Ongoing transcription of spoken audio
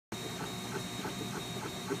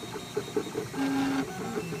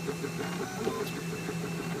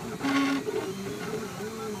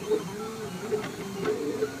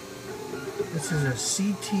a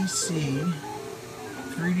CTC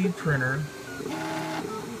 3D printer,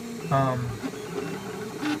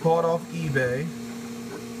 bought off eBay,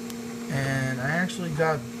 and I actually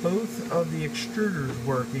got both of the extruders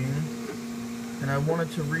working, and I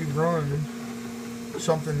wanted to rerun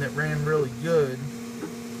something that ran really good,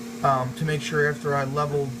 to make sure after I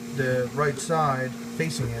leveled the right side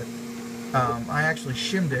facing it. I actually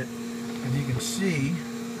shimmed it, as you can see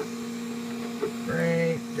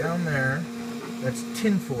right down there. That's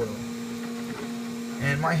tinfoil,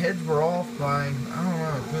 and my heads were off by, I don't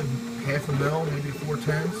know, a good half a mil, maybe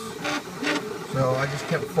 4/10. So I just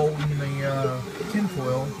kept folding the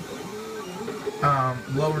tinfoil,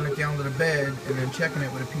 lowering it down to the bed, and then checking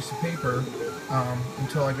it with a piece of paper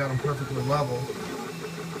until I got them perfectly level.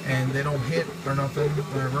 And they don't hit or nothing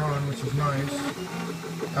when I run, which is nice.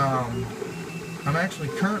 I'm actually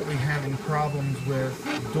currently having problems with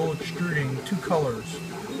dual extruding two colors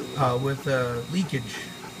with leakage.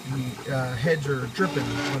 The heads are dripping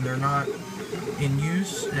when they're not in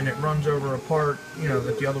use, and it runs over a part, you know,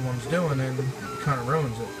 that the other one's doing, and it kind of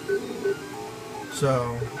ruins it.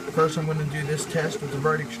 So first I'm going to do this test with the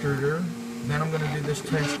right extruder, then I'm going to do this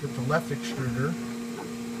test with the left extruder,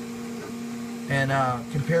 and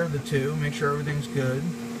compare the two, make sure everything's good,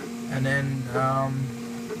 and then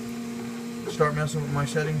start messing with my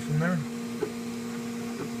settings from there.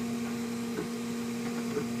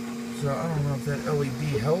 So I don't know if that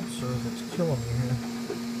LED helps or if it's killing me here.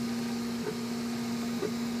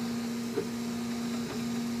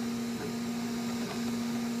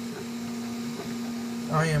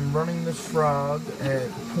 I am running this frog at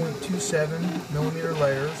 0.27 millimeter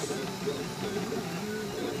layers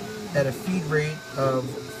at a feed rate of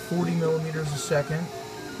 40 millimeters a second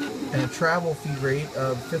and a travel feed rate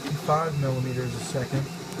of 55 millimeters a second.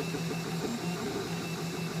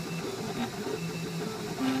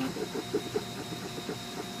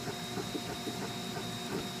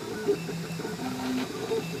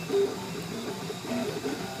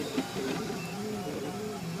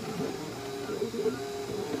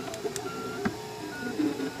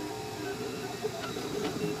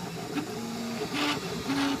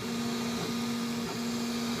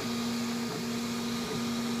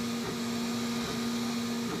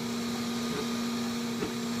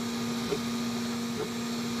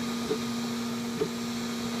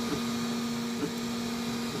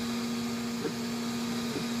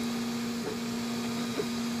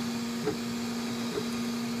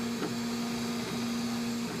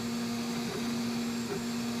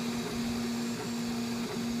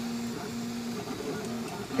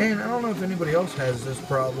 And I don't know if anybody else has this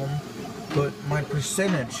problem, but my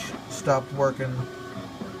percentage stopped working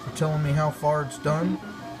for telling me how far it's done.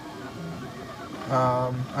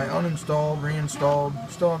 I uninstalled, reinstalled,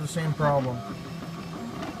 still have the same problem.